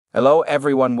Hello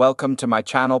everyone, welcome to my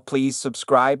channel. Please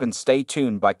subscribe and stay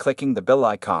tuned by clicking the bell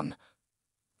icon.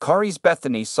 Corey's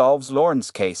Bethany solves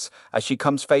Lauren's case as she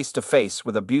comes face to face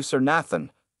with abuser Nathan.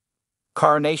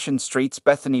 Coronation Street's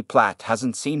Bethany Platt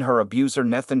hasn't seen her abuser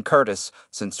Nathan Curtis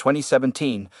since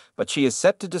 2017, but she is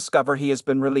set to discover he has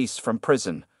been released from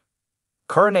prison.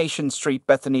 Coronation Street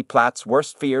Bethany Platt's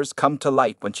worst fears come to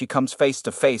light when she comes face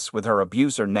to face with her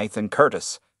abuser Nathan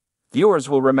Curtis. Viewers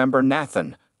will remember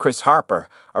Nathan, Chris Harper,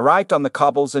 arrived on the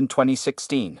cobbles in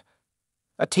 2016.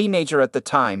 A teenager at the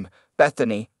time,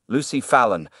 Bethany, Lucy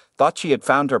Fallon, thought she had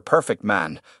found her perfect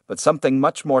man, but something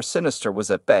much more sinister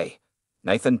was at bay.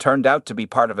 Nathan turned out to be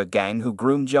part of a gang who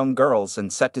groomed young girls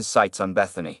and set his sights on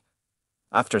Bethany.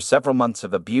 After several months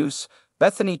of abuse,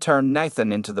 Bethany turned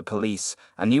Nathan into the police,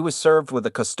 and he was served with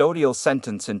a custodial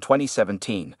sentence in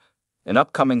 2017. In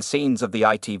upcoming scenes of the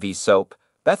ITV soap,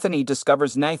 Bethany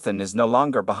discovers Nathan is no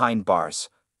longer behind bars.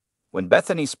 When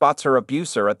Bethany spots her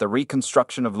abuser at the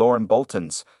reconstruction of Lauren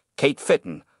Bolton's, Kate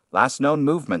Fitton, last known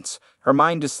movements, her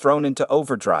mind is thrown into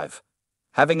overdrive.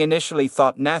 Having initially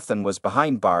thought Nathan was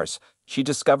behind bars, she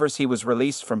discovers he was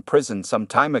released from prison some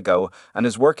time ago and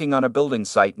is working on a building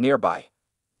site nearby.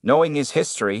 Knowing his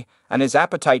history and his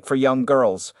appetite for young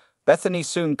girls, Bethany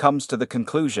soon comes to the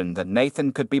conclusion that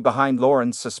Nathan could be behind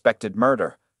Lauren's suspected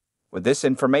murder. With this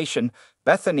information,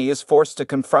 Bethany is forced to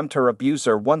confront her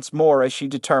abuser once more as she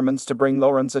determines to bring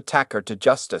Lauren's attacker to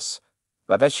justice.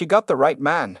 But has she got the right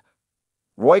man?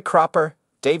 Roy Cropper,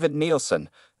 David Nielsen,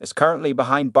 is currently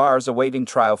behind bars awaiting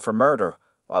trial for murder,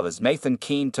 while is Nathan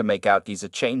keen to make out he's a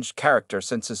changed character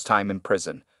since his time in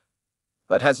prison.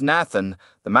 But has Nathan,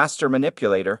 the master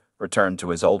manipulator, returned to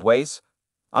his old ways?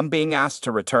 On being asked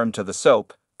to return to the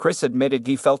soap, Chris admitted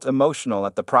he felt emotional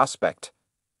at the prospect.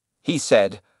 He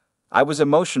said, "I was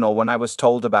emotional when I was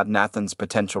told about Nathan's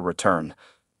potential return.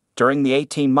 During the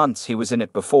 18 months he was in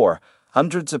it before,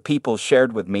 hundreds of people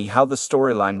shared with me how the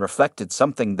storyline reflected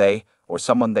something they, or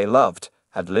someone they loved,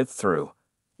 had lived through.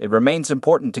 It remains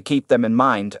important to keep them in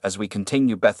mind as we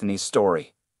continue Bethany's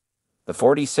story." The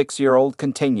 46-year-old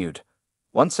continued,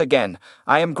 "Once again,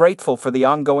 I am grateful for the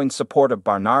ongoing support of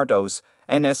Barnardo's,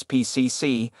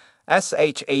 NSPCC,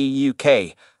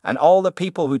 SHAUK, and all the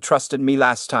people who trusted me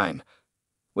last time.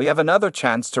 We have another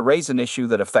chance to raise an issue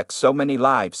that affects so many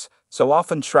lives, so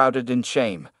often shrouded in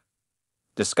shame."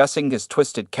 Discussing his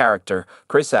twisted character,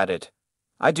 Chris added,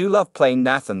 "I do love playing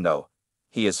Nathan though.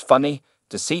 He is funny,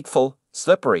 deceitful,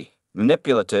 slippery,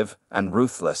 manipulative, and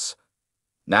ruthless.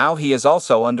 Now he is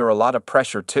also under a lot of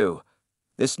pressure too.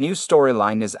 This new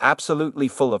storyline is absolutely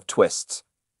full of twists.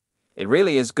 It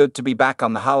really is good to be back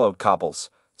on the hallowed cobbles.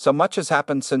 So much has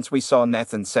happened since we saw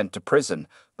Nathan sent to prison,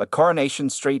 but Coronation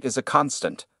Street is a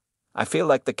constant. I feel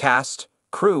like the cast,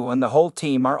 crew, and the whole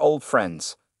team are old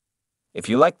friends." If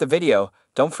you liked the video,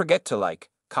 don't forget to like,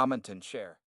 comment, and share.